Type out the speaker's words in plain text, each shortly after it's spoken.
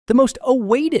The most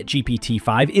awaited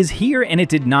GPT-5 is here, and it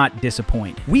did not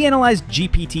disappoint. We analyzed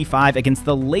GPT-5 against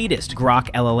the latest Grok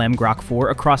LLM Grok 4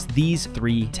 across these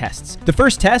 3 tests. The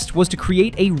first test was to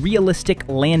create a realistic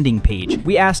landing page.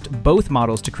 We asked both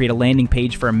models to create a landing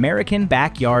page for American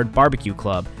Backyard Barbecue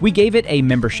Club. We gave it a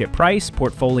membership price,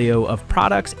 portfolio of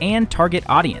products, and target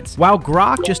audience. While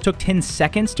Grok just took 10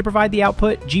 seconds to provide the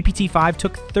output, GPT-5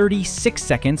 took 36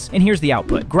 seconds, and here's the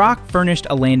output. Grok furnished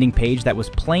a landing page that was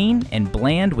plain and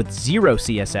bland with zero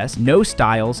CSS, no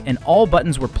styles, and all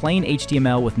buttons were plain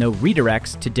HTML with no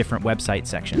redirects to different website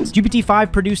sections.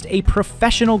 GPT-5 produced a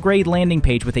professional-grade landing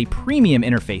page with a premium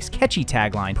interface, catchy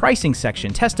tagline, pricing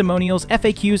section, testimonials,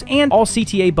 FAQs, and all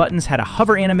CTA buttons had a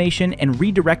hover animation and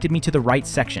redirected me to the right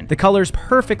section. The colors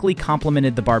perfectly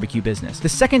complemented the barbecue business. The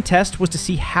second test was to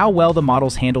see how well the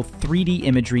models handle 3D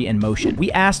imagery and motion.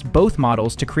 We asked both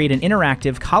models to create an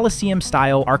interactive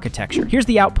Colosseum-style architecture. Here's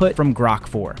the output from Grok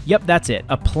 4. Yep, that's it.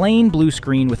 A plain blue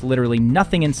screen with literally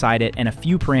nothing inside it and a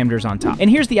few parameters on top. And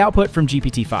here's the output from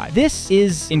GPT-5. This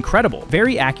is incredible.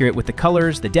 Very accurate with the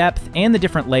colors, the depth, and the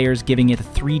different layers, giving it a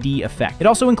 3D effect. It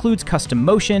also includes custom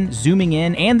motion, zooming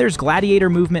in, and there's gladiator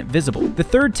movement visible. The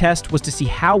third test was to see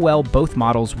how well both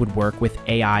models would work with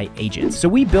AI agents. So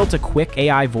we built a quick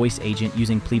AI voice agent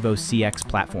using Plivo's CX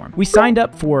platform. We signed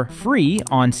up for free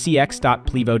on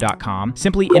cx.plivo.com,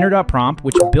 simply entered a prompt,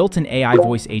 which built an AI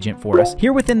voice agent for us.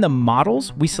 Here within the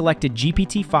models, we selected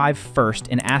GPT-5 first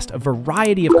and asked a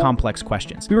variety of complex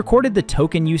questions. We recorded the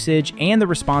token usage and the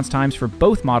response times for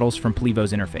both models from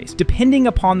Plivo's interface. Depending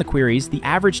upon the queries, the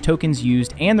average tokens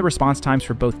used and the response times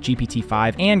for both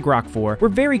GPT-5 and Grok 4 were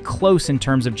very close in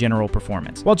terms of general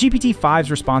performance. While GPT-5's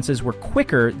responses were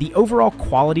quicker, the overall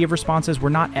quality of responses were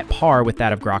not at par with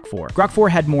that of Grok 4. Grok 4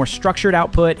 had more structured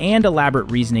output and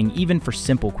elaborate reasoning even for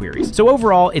simple queries. So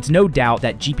overall, it's no doubt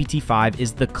that GPT-5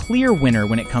 is the clear winner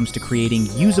when it comes to creating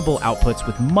usable outputs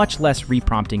with much less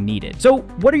reprompting needed. So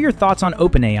what are your thoughts on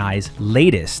OpenAI's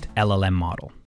latest LLM model?